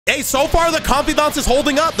Hey, so far the confidence is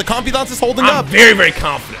holding up. The confidence is holding up. I'm very, very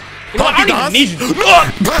confident. You know, I don't even need you.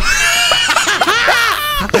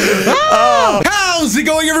 How's it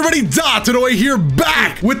going, everybody? Dotodoya here,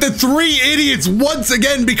 back with the 3 idiots once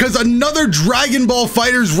again because another Dragon Ball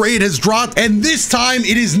FighterZ raid has dropped, and this time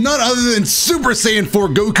it is none other than Super Saiyan 4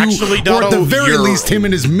 Goku, Actually, Doto, or at the very least him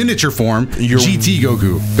in his miniature form, GT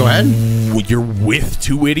Goku. Go ahead. You're with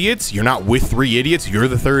 2 idiots? You're not with 3 idiots? You're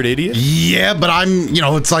the 3rd idiot? Yeah, but I'm, you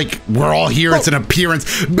know, it's like we're all here. It's an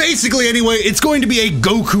appearance. Basically, anyway, it's going to be a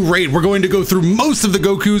Goku raid. We're going to go through most of the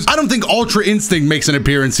Gokus. I don't think Ultra Instinct makes an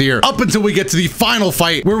appearance here up until we get to the final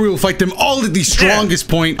fight where we will fight them all at the strongest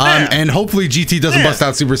point. And hopefully GT doesn't bust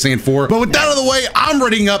out Super Saiyan 4. But with that out of the way, I'm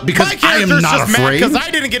readying up because I am not afraid. Because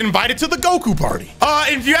I didn't get invited to the Goku party.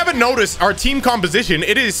 If you haven't noticed our team composition,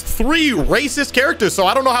 it is 3 racist characters. So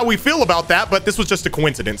I don't know how we feel about that, but this was just a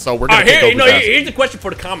coincidence. So we're gonna here's the question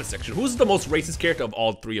for the comment section. Who's the most racist character of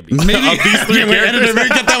all 3 of these? Maybe of these 3 characters. Maybe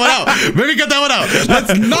get that one out. Maybe get that one out.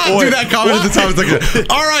 Let's not do that comment at the time.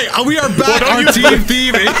 All right, we are back. Our team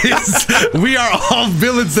theme is we are all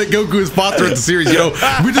villains that Goku has fought throughout the series. You know,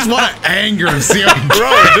 we just want to anger him. See how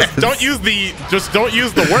bro, just don't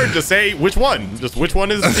use the word. Just say which one. Just which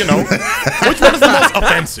one is, you know, which one is the most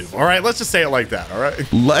offensive. All right, let's just say it like that. All right.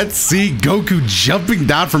 Let's see Goku jumping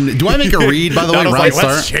down from. Do I make a read, by the way? Right,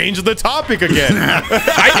 let's change the topic again.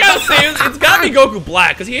 I gotta say, it's gotta be Goku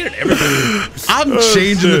Black because he hated everything. I'm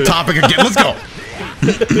changing the topic again. Let's go.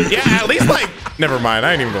 Yeah, at least like. Never mind.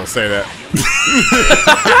 I ain't even gonna say that.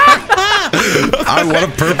 I want a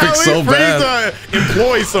perfect so bad.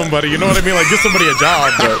 Employ somebody. You know what I mean? Like give somebody a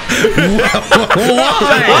job. But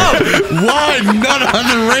why? None of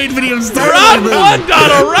the raid videos started. Round 1,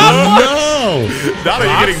 Doto. Round 1. No. Doto,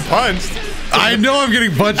 you're getting punched. I know I'm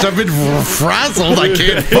getting punched. I've been frazzled. I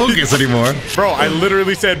can't focus anymore. Bro, I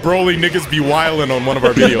literally said Broly niggas be wildin' on one of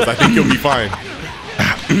our videos. I think you'll be fine.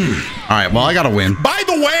 All right, well, I gotta win. By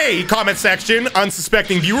the way, comment section,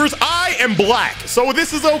 unsuspecting viewers, I am black, so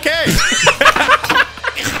this is okay.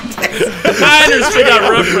 I understand that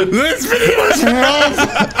reference. This video is rough.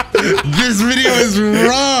 This video is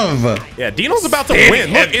rough. Yeah, Dino's about to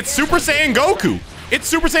win. Look, it's Super Saiyan Goku. It's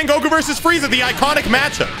Super Saiyan Goku versus Frieza, the iconic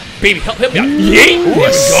matchup. Baby, help me out.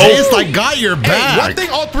 Yeet. Sis, I got your back. Hey, one thing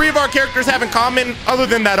all 3 of our characters have in common, other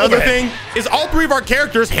than that other thing, is all 3 of our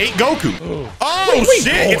characters hate Goku. Oh,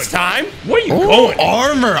 shit, it's time. Where are you going?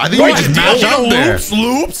 Armor. I think we just match out there.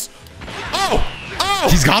 Loops. Oh.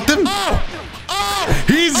 He's got them?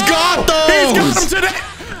 He's got those. He's got them today.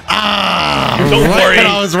 Don't worry.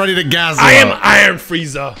 I was ready to gas him. I am Iron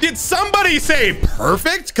Frieza. Did somebody say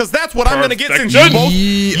perfect? Because that's what I'm going to get since you both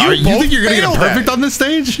you think you're going to get a perfect on this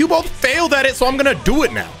stage? You both failed at it, so I'm going to do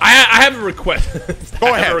it now. I have a request.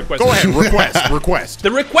 Go ahead. Request.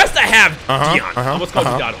 The request I have, Dion, what's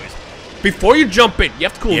called Doto is, before you jump in, you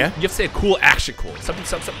have to you have to say a cool action quote. Something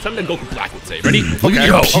that Goku Black would say. Ready? Look at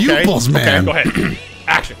your pupils, man. Go ahead.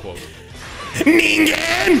 Action quote.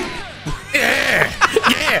 Ningen! Yeah,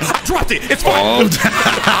 I dropped it. It's fine.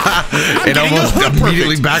 It almost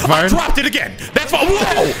immediately backfired. I dropped it again. That's fine.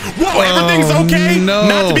 Whoa, everything's okay. No.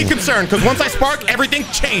 Not to be concerned, because once I spark, everything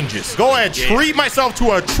changes. Go ahead, treat myself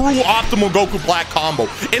to a true optimal Goku Black combo.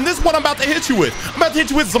 And this is what I'm about to hit you with. I'm about to hit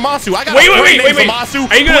you with Zamasu. I got a friend named Zamasu.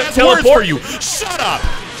 Are you gonna teleport? Words for you? Shut up.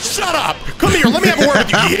 Shut up. Come here. Let me have a word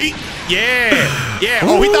with you. Yeah.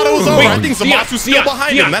 Oh, we thought it was over. I think Zamasu's still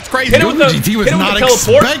behind him. That's crazy. GT was not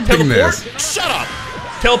expecting this. Shut up.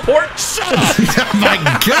 Teleport? Shut up. Oh my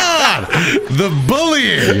God. The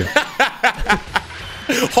bullying.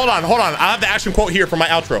 Hold on. I have the action quote here for my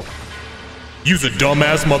outro. You's a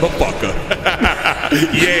dumbass motherfucker.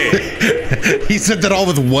 Yeah. He said that all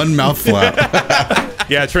with one mouth flap.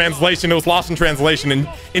 Yeah, translation. It was lost in translation.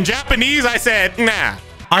 In Japanese, I said, nah.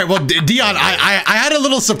 All right, well, Dion, I had a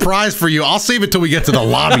little surprise for you. I'll save it till we get to the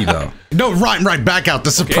lobby, though. No, right, back out.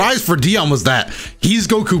 The surprise for Dion was that he's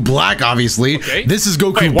Goku Black, obviously. This is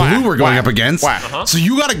Goku Blue we're going up against. So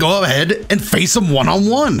you got to go ahead and face him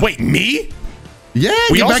one-on-one. Wait, me? Yeah,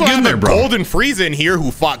 we also have there, a Golden Frieza in here who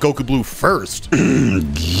fought Goku Blue first.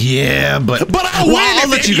 Yeah, but I'll win. I'll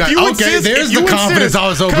let you guys. Okay, there's the confidence I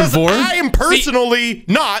was hoping for. I am personally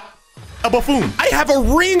not a buffoon. I have a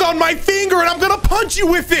ring on my finger and I'm gonna punch you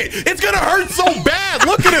with it. It's gonna hurt so bad.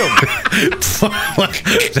 Look at him.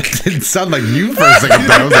 That didn't sound like you for a second.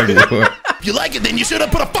 If you like it, then you should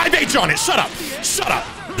have put a 5H on it. Shut up.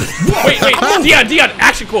 Whoa. Wait. Dion.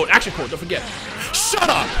 Action quote. Don't forget. Shut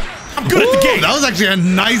up. I'm good at the game. That was actually a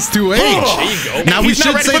nice 2H. There you go. Now we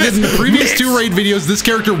should say that in the previous 2 raid videos, this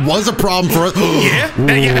character was a problem for us. Yeah,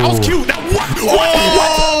 that was cute.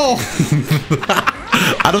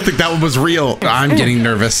 I don't think that one was real. I'm getting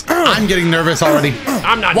nervous. I'm getting nervous already.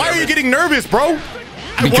 I'm not. Why are you getting nervous, bro?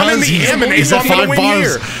 Because he's at 5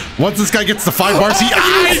 bars. Once this guy gets to 5 bars,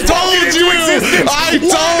 I told you! I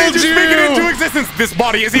told you! Speak it into existence. This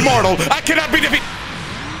body is immortal. I cannot be defeated.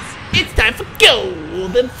 It's time for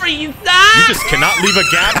Golden Frieza. You just cannot leave a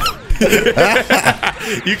gap.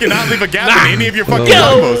 You cannot leave a gap in any of your fucking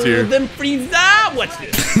combos here. Golden Frieza. Watch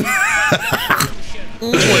this.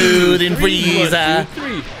 Golden Frieza. 1, 2,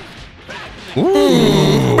 3.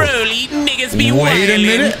 Ooh. Broly, niggas be Wait a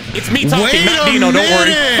minute. It's me talking, not Dino, don't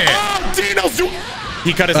worry. Oh, Dino's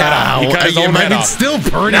He cut his head off. He cut his own head off. Still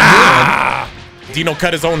pretty good. Dino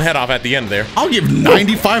cut his own head off at the end there. I'll give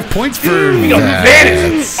 95 points for that.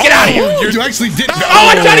 Get out of here. You actually did. Oh,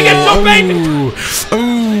 I tried to get so bait.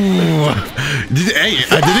 Ooh. Did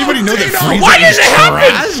anybody know that Frieza is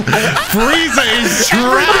trash? Frieza is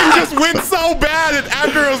trash. It just went so bad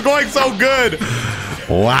after it was going so good.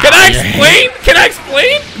 Wow. Can I explain? Can I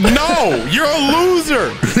explain? No, you're a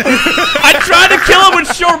loser. I tried to kill him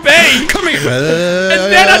with Sorbet. Come here.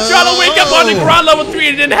 And then I tried to wake up on the ground level 3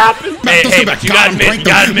 and it didn't happen. Hey, but you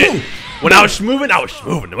gotta admit, when I was schmoving,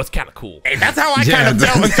 It was kind of cool. Hey, that's how I kind of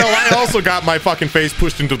felt until I also got my fucking face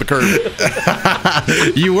pushed into the curb.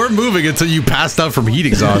 You were moving until you passed out from heat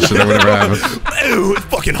exhaustion or whatever happened. Ooh, it's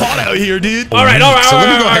fucking hot out here, dude. All right. So let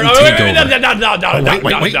me go ahead and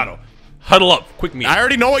take over. Wait. Huddle up, quick meet. I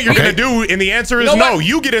already know what you're gonna do, and the answer is no.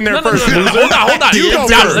 You get in there first. Hold on. You go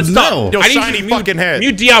Dotto, first. let's stop. Yo, shiny fucking head.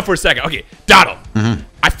 Mute Dion for a second. Okay, Dotto.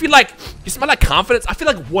 I feel like you smell like confidence. I feel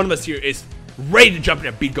like one of us here is ready to jump in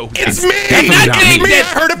and beat Goku. It's me. It's me. I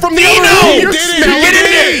heard it from the Dino. other. You're Get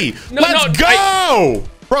in smelling me. Let's go.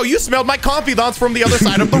 Bro, you smelled my confidants from the other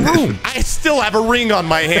side of the room. I still have a ring on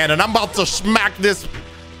my hand, and I'm about to smack this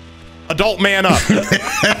adult man up.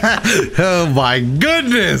 Oh my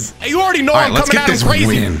goodness. You already know I'm coming at him crazy.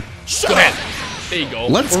 Win. Shut up. There you go.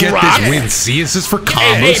 Let's get this win. C is for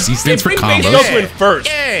combos. C stands for combos. Bring the in first.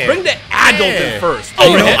 Bring the adult in first.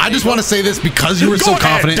 You know, I just want to say this because you were so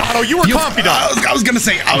confident. Dotto, you were confident. I was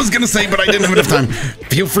gonna say, but I didn't have enough time.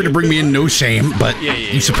 Feel free to bring me in, no shame, but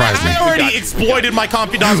you surprised me. I already exploited my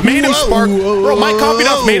confidants, made him spark. Bro, my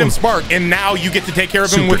confidants made him spark, and now you get to take care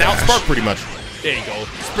of him without spark, pretty much. There you go.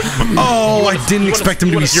 Oh, I didn't expect him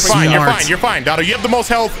to be smart. You're fine, Dotto. You have the most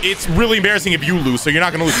health. It's really embarrassing if you lose, so you're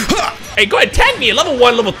not gonna lose. Hey, go ahead, tag me. Level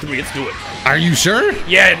 1, level 3. Let's do it. Are you sure?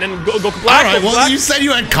 Yeah, and then go black. All right, well, you said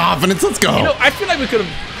you had confidence. Let's go. You know, I feel like we could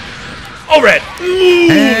have. Oh, red.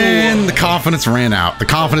 And the confidence ran out. The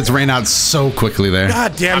confidence ran out so quickly there.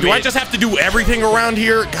 God damn, do I just have to do everything around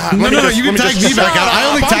here? God, no, you can tag me back out. I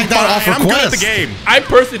only tagged out off request. I'm good at the game. I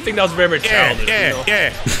personally think that was very, very childish.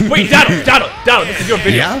 Yeah. Wait, Dotto, this is your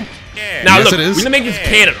video. Yeah? Now yes, look, it is. we're gonna make this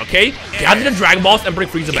canon, okay? Gather the Dragon Balls and bring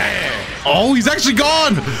Frieza back. Oh, he's actually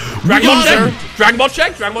gone. Dragon Ball check. Dragon Ball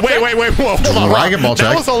check. Wait, whoa, hold on. Dragon Ball check.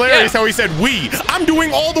 That was hilarious how he said we. I'm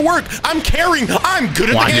doing all the work. I'm carrying. I'm good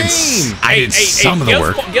at the game. I did some of the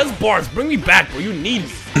work. Get us bars. Bring me back, bro. You need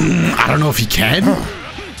me. I don't know if he can.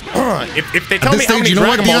 If they tell me how many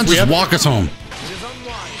Dragon Balls we have, just walk us home.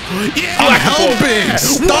 Yeah, I'm helping.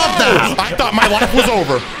 Stop that. I thought my life was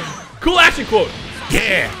over. Cool action quote.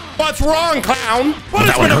 Yeah. What's wrong, clown? What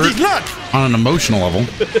that would hurt on an emotional level.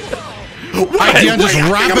 Dion, just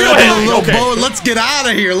wrap it up in a little bow. Let's get out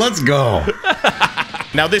of here. Let's go.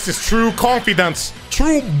 Now this is true confidence.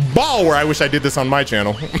 True power. I wish I did this on my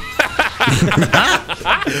channel.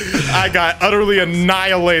 I got utterly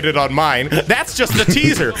annihilated on mine. That's just a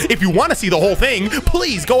teaser. If you want to see the whole thing,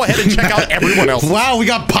 please go ahead and check out everyone else. Wow, we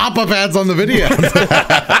got pop-up ads on the video.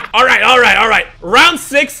 All right. Round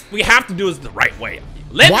 6, we have to do this the right way.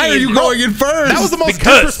 Why are you going in first? That was the most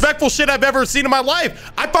disrespectful shit I've ever seen in my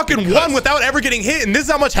life. I fucking won without ever getting hit, and this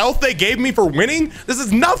is how much health they gave me for winning? This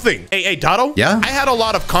is nothing. Hey, Dotto? Yeah? I had a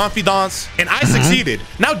lot of confidants, and I succeeded.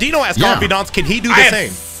 Now Dino has confidants. Can he do the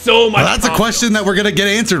same? So much. Well, that's a question that we're going to get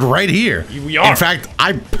answered right here. We are. In fact,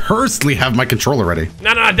 I personally have my controller ready.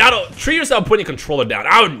 No, Dotto, treat yourself putting your controller down.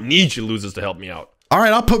 I would need you losers to help me out. All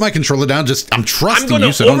right, I'll put my controller down. I'm trusting you. I'm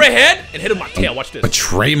going to overhead and hit him with my tail. Watch this.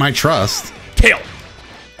 Betray my trust. Tail.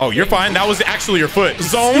 Oh, you're fine. That was actually your foot.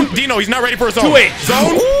 Zone. Dino, he's not ready for a zone. 2-8.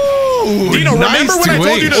 Zone. Ooh, Dino, remember when I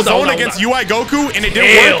told you to zone against UI Goku and it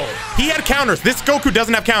didn't work? He had counters. This Goku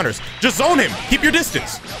doesn't have counters. Just zone him. Keep your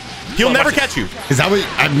distance. He'll never catch you. Is that what,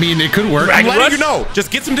 I mean, it could work. I'm letting you know. Just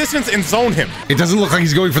get some distance and zone him. It doesn't look like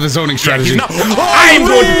he's going for the zoning strategy. I'm going to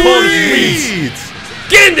call the streets.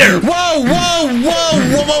 Get in there. Whoa.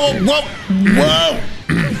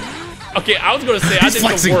 Okay, I was going to say, I didn't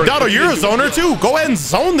flexing. work. Dotto, you're a zoner too. Go ahead and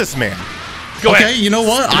zone this man. Go okay, ahead. you know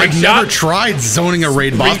what? Spring I've shot. never tried zoning a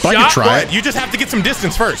raid boss, but I shot. can try it. You just have to get some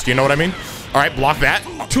distance first. You know what I mean? All right, block that.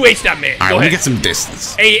 2H that man. All right, Go let me ahead. get some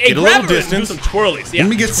distance. Hey, Get a grab little her and do distance. some twirlies. Yeah. Let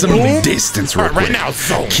me get some distance real All right, quick. right now,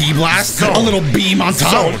 zone. Key blast, Zone. a little beam on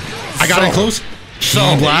top. Zone. I got it Zone. close. Key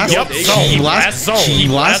Zone. blast. Yep. Key Zone. blast. Zone. Key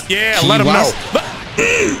blast. Yeah, Key let him know. blast.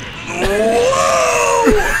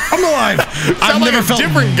 I'm alive. I've like never a felt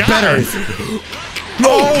different guy. better.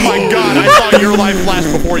 Oh my God! I saw your life flash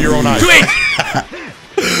before your own eyes. 2H.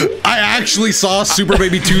 I actually saw Super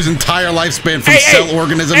Baby 2's entire lifespan from cell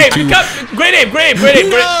organism to... Great aim.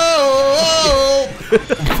 No!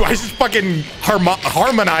 I just fucking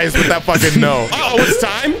harmonize with that fucking no. Oh, it's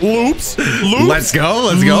time. Loops. Let's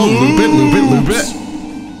go. Loop it.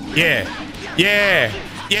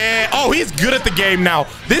 Yeah. Oh, he's good at the game now.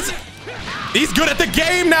 He's good at the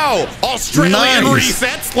game now. Australian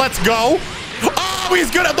resets. Let's go. Oh,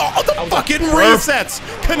 he's good at the fucking resets.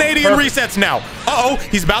 Canadian resets now. Uh-oh,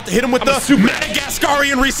 he's about to hit him with the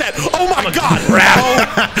Madagascarian reset. Oh my God.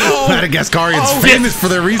 Madagascarians famous for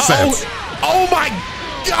their resets. Oh my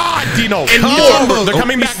God, Dino. And They're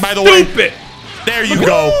coming back, by the way. There you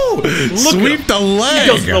go. Sweep the leg. He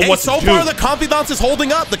doesn't know what so to far, do. the confidence is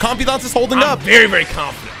holding up. I'm very, very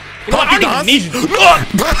confident. You know what? I don't even need you.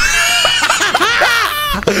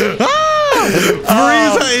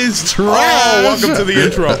 Frieza is trash. Oh, welcome to the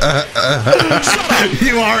intro.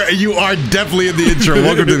 You are definitely in the intro.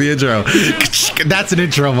 Welcome to the intro. That's an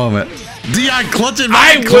intro moment. Dion, clutch it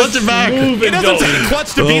back. Clutch it back. It doesn't take a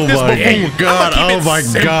clutch to beat this buffoon. God. Oh my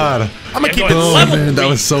God. I'm gonna keep it Oh level. man, that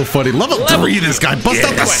was so funny. Level 3, this guy. Bust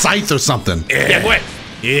out the sights or something. Yeah, go ahead.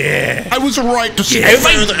 Yeah. I was right to see.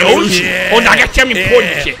 Everybody knows. Oh, no, I got some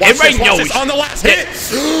important shit. Everybody knows. On the last hit.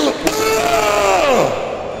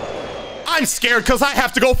 I'm scared because I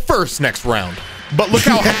have to go first next round. But look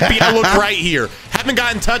how happy I look right here. Haven't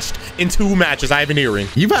gotten touched in 2 matches. I have an earring.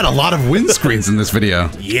 You've had a lot of win screens in this video.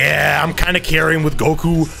 Yeah, I'm kind of carrying with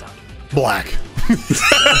Goku Black.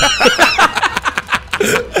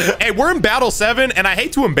 Hey, we're in Battle 7, and I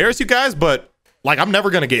hate to embarrass you guys, but like I'm never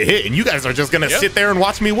gonna get hit, and you guys are just gonna sit there and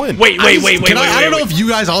watch me win. Wait. I don't know if you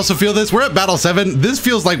guys also feel this. We're at Battle 7. This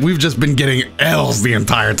feels like we've just been getting L's the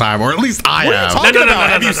entire time, or at least I What are you have. talking about?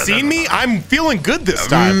 Have you seen me? I'm feeling good this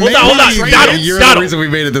time. Hold on. You're the reason we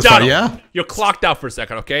made it this far, yeah? You're clocked out for a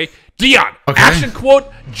second, okay? Dion, Okay. action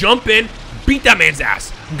quote, jump in, beat that man's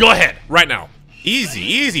ass. Go ahead, right now.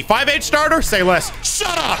 Easy. 5H starter, say less.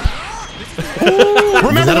 Shut up!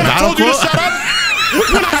 Remember when I told you to shut up?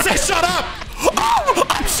 When I say shut up! Oh,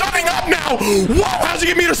 I'm shutting up now! Whoa, how'd you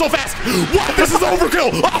get meter so fast? What? This is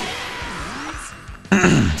overkill! Oh.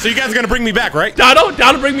 So you guys are gonna bring me back, right? Doto,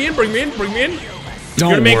 bring me in.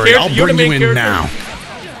 Don't worry, I'll bring you in now.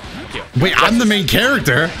 Wait, I'm the main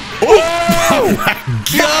character? Oh my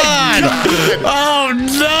God! Oh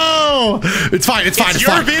no! It's fine. It's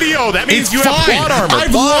your video. That means you have plot armor.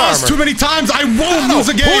 I've lost too many times. I won't lose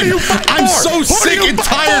again. I'm so sick and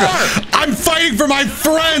tired. I'm fighting for my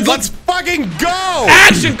friends. Let's fucking go!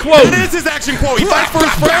 Action quote. That is his action quote. He fights for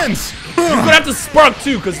his friends. You're gonna have to spark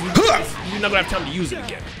too, because you're not gonna have time to use it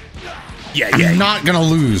again. I'm not gonna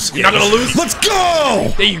lose. You're not gonna lose? Let's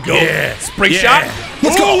go! There you go. Yeah. Spring shot.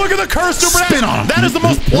 Let's go! Look at the curse super dash. Spin on him. That is the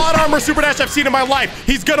most plot armor super dash I've seen in my life.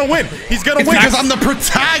 He's gonna win. He's gonna win. Because I'm the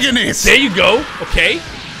protagonist. There you go. Okay.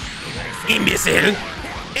 Imbecile.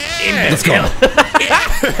 Let's go.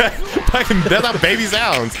 Fucking, that's how baby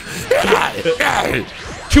sounds.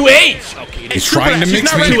 2H. Okay. He's trying to mix He's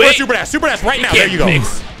not me. ready for super dash. Super dash right now. There you go.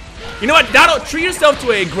 Mix. You know what, Doto? Treat yourself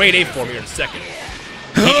to a grade A for me in a second.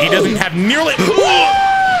 He doesn't have nearly.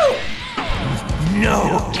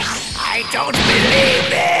 No, I don't believe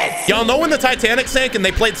this. Y'all know when the Titanic sank and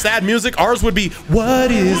they played sad music, ours would be,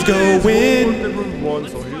 what is going?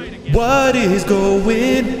 What is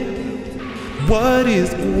going? What is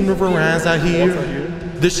going over rise out here?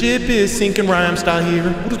 The ship is sinking, Rhymestyle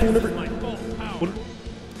here. What is going over?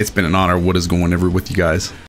 It's been an honor. What is going over with you guys?